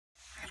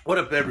What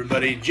up,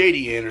 everybody?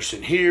 JD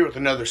Anderson here with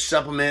another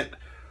supplement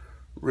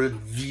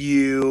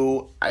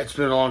review. It's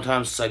been a long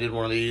time since I did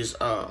one of these.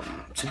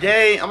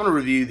 Today, I'm going to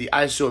review the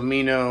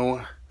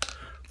ISO-AMINO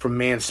from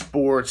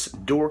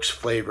MANSports DORKS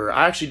flavor.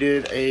 I actually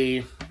did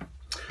a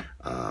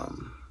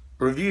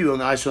review on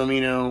the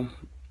ISO-AMINO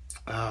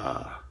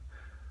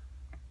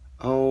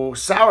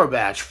Sour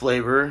Patch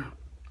flavor,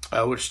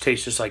 which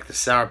tastes just like the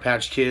Sour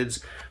Patch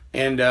Kids,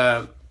 and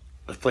the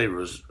flavor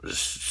was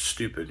just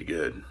stupid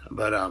good.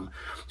 But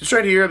this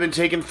right here I've been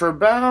taking for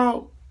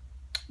about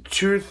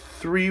 2 or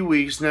 3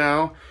 weeks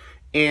now,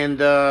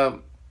 and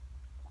of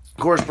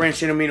course branched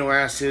chain amino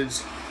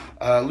acids,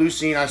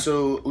 leucine,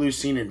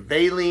 isoleucine, and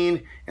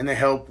valine, and they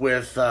help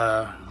with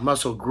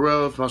muscle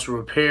growth, muscle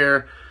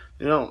repair.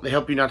 You know, they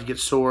help you not to get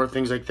sore,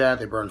 things like that.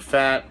 They burn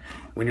fat.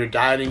 When you're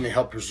dieting, they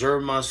help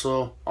preserve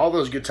muscle, all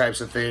those good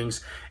types of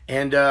things.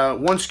 And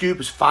 1 scoop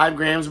is 5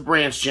 grams of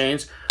branched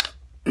chains.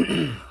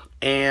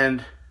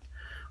 And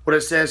what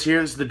it says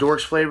here is the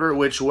DORKS flavor,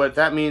 which what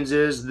that means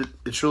is that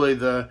it's really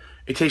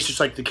it tastes just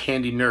like the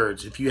Candy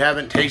Nerds. If you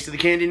haven't tasted the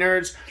Candy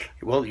Nerds,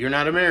 well, you're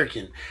not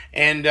American.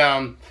 And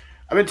I've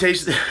been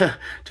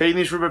taking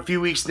these for a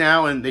few weeks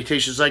now, and they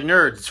taste just like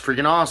nerds. It's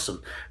freaking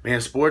awesome.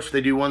 MANSports, if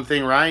they do one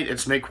thing right,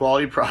 it's make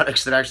quality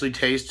products that actually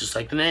taste just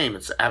like the name.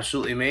 It's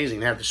absolutely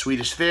amazing. They have the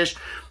Swedish fish,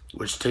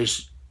 which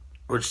is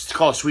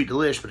called Sweet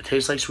Delish, but it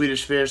tastes like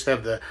Swedish fish. They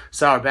have the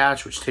Sour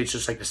Patch, which tastes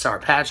just like the Sour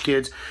Patch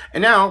Kids.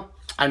 And now,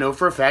 I know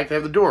for a fact they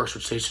have the DORKS,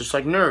 which tastes just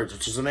like nerds,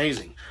 which is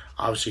amazing.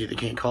 Obviously, they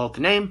can't call it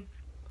the name,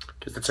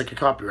 because that's like a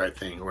copyright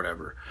thing or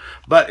whatever.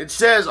 But it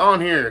says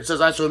on here, it says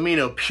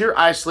ISO-AMINO, pure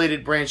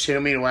isolated branched chain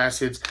amino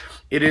acids.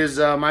 It is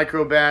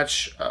micro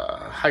batch,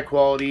 high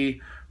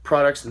quality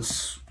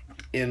products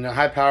in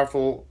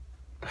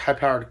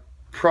high-powered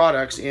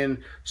products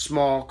in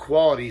small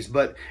quantities.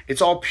 But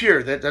it's all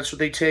pure. That's what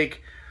they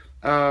take.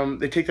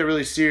 They take that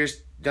really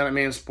serious down at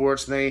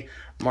MANSports, and they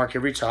mark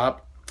every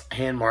top,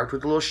 hand marked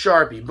with a little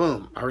Sharpie.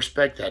 Boom. I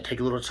respect that. Take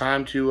a little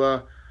time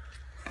to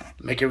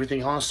make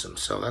everything awesome.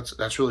 So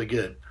that's really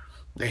good.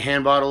 They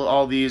hand bottle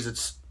all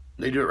these.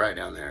 They do it right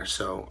down there.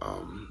 So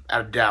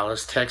out of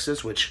Dallas,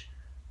 Texas, which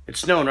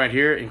it's snowing right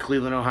here in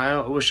Cleveland,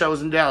 Ohio. I wish I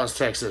was in Dallas,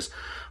 Texas.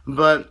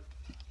 But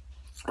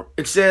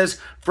it says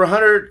for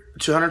 100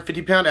 to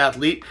 150 pound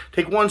athlete,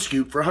 take 1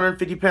 scoop. For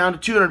 150 pound to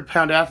 200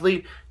 pound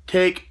athlete,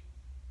 take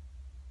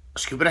a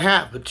scoop and a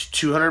half. But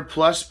 200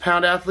 plus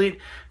pound athlete,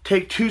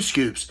 take 2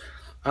 scoops.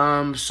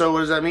 So what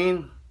does that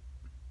mean?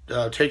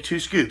 Take 2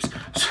 scoops.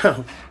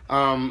 So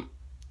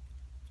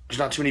there's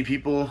not too many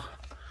people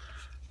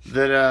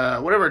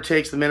that whatever it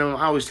takes, the minimum,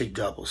 I always take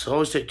double. So I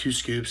always take 2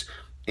 scoops.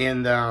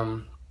 And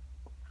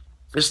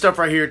this stuff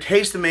right here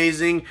tastes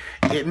amazing.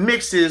 It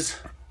mixes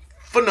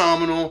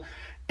phenomenal.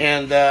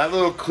 And a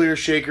little clear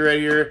shaker right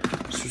here.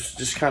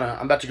 Just kind of,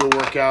 I'm about to go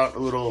work out a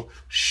little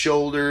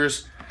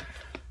shoulders.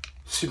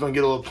 See if I can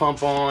get a little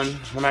pump on.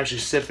 I'm actually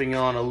sipping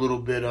on a little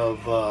bit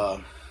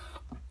of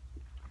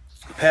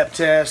Pep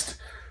Test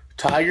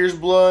Tiger's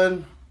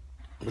Blood,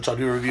 which I'll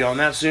do a review on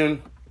that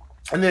soon.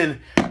 And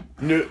then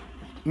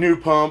new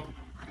pump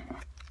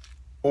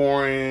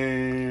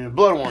blood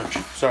orange.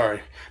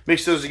 Sorry,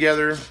 mix those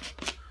together.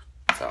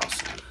 That's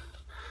awesome.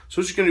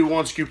 So we're just gonna do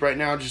 1 scoop right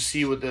now, just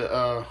see what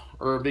the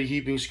or a big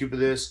heaping scoop of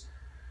this.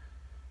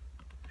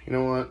 You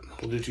know what?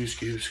 We'll do 2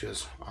 scoops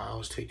because I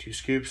always take 2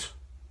 scoops.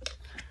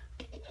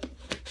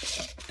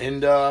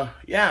 And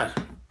yeah,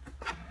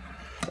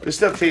 this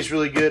stuff tastes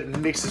really good. It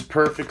mixes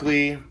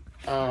perfectly.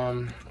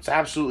 It's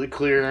absolutely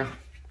clear.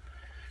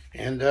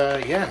 And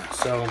yeah,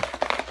 so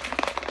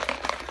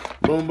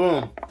boom,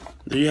 boom.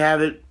 There you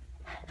have it.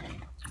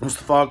 Once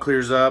the fog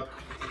clears up,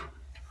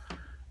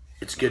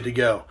 it's good to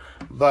go.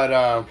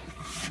 But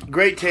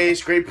great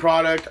taste, great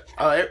product.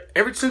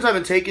 Ever since I've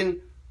been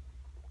taking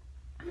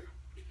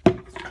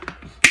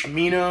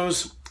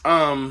aminos,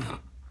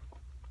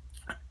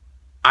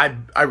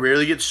 I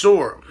rarely get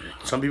sore.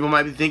 Some people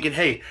might be thinking,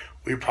 hey,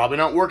 we're probably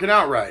not working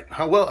out right.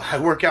 Well, I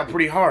work out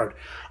pretty hard.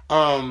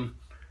 I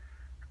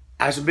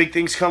have some big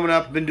things coming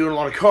up. I've been doing a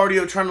lot of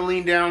cardio, trying to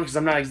lean down because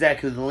I'm not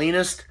exactly the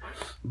leanest.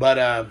 But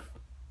I'm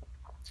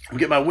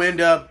getting my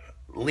wind up,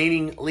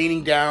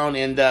 leaning down,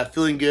 and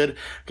feeling good.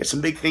 Got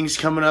some big things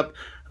coming up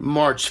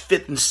March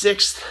 5th and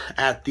 6th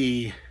at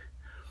the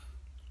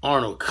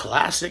Arnold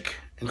Classic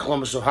in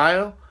Columbus,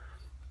 Ohio.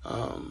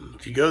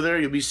 If you go there,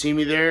 you'll be seeing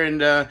me there.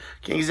 And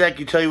can't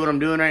exactly tell you what I'm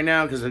doing right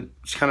now because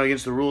it's kind of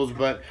against the rules.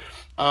 But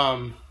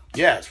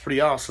yeah, it's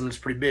pretty awesome. It's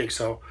pretty big.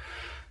 So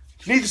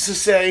needless to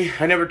say,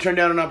 I never turn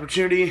down an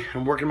opportunity.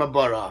 I'm working my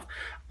butt off.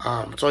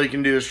 That's all you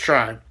can do is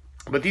try.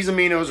 But these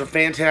aminos are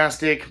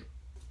fantastic.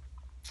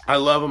 I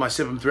love them. I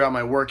sip them throughout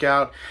my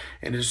workout,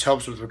 and it just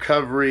helps with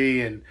recovery,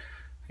 and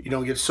you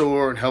don't get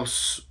sore, and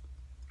helps,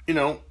 you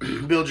know,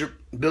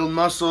 build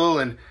muscle,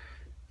 and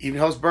even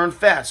helps burn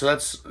fat. So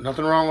that's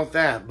nothing wrong with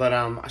that. But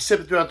I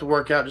sip it throughout the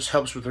workout. Just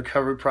helps with the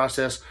recovery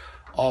process,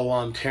 all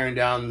while I'm tearing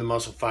down the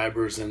muscle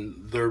fibers,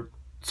 and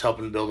it's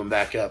helping build them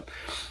back up.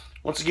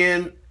 Once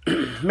again,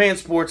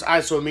 MANSports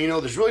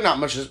ISO-AMINO. There's really not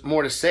much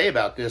more to say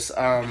about this.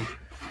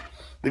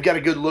 they've got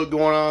a good look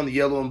going on, the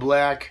yellow and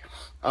black.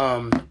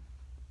 Got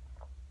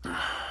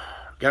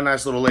a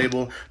nice little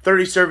label.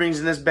 30 servings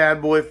in this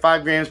bad boy.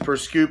 5 grams per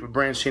scoop of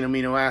branched chain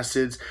amino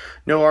acids.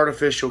 No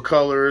artificial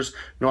colors.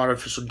 No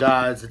artificial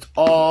dyes. It's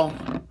all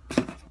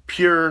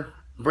pure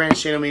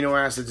branched chain amino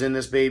acids in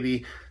this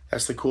baby.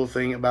 That's the cool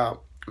thing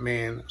about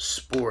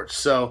MANSports.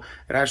 So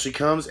it actually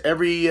comes,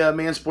 every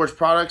MANSports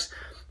products,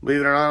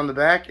 believe it or not, on the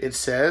back, it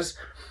says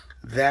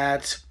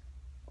that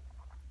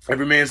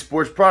every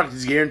MANSports product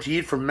is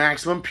guaranteed for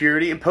maximum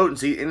purity and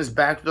potency and is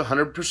backed with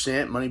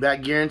 100%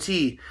 money-back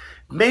guarantee.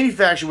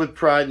 Manufactured with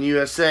pride in the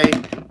USA.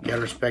 You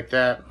gotta respect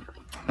that.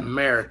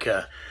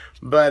 America.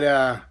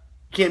 But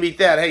can't beat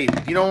that. Hey,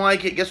 if you don't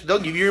like it, guess what? They'll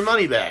give you your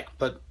money back.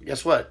 But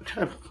guess what?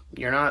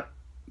 You're not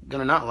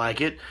gonna not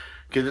like it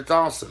because it's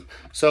awesome.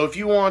 So if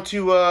you want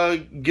to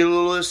get a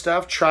little of this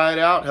stuff, try it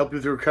out. Help you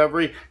with your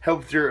recovery. Help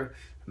with your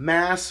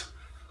mass.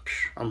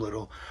 I'm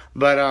little.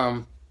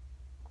 But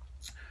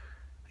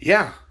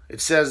yeah.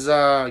 It says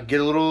get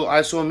a little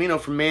ISO-AMINO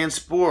from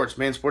MANSports.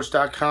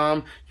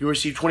 MANSports.com. You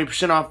receive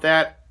 20% off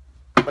that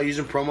by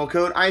using promo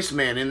code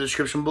Iceman in the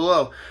description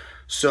below.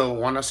 So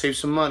why not save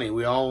some money?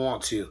 We all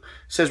want to. It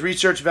says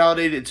research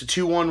validated it's a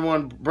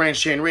 2-1-1 branch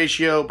chain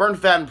ratio. Burn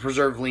fat and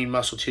preserve lean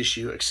muscle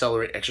tissue.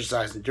 Accelerate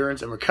exercise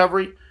endurance and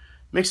recovery.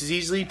 Mixes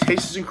easily.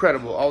 Tastes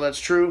incredible. All that's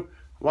true.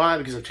 Why?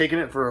 Because I've taken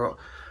it for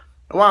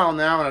a while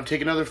now, and I've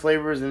taken other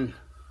flavors, and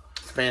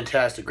it's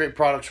fantastic. Great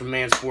products from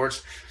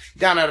MANSports.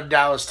 Down out of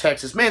Dallas,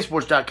 Texas.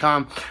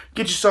 MANSports.com.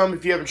 Get you some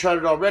if you haven't tried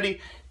it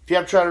already. If you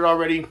have tried it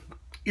already,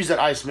 use that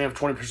Iceman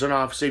for 20%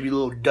 off. Save you a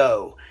little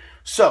dough.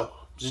 So,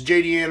 this is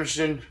JD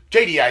Anderson,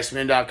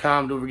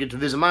 JDIceman.com. Don't forget to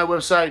visit my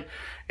website.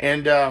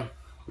 And,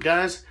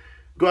 guys,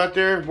 go out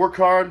there, work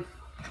hard,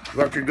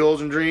 go after your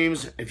goals and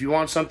dreams. If you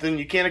want something,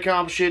 you can't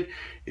accomplish it.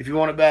 If you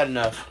want it bad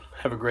enough,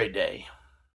 have a great day.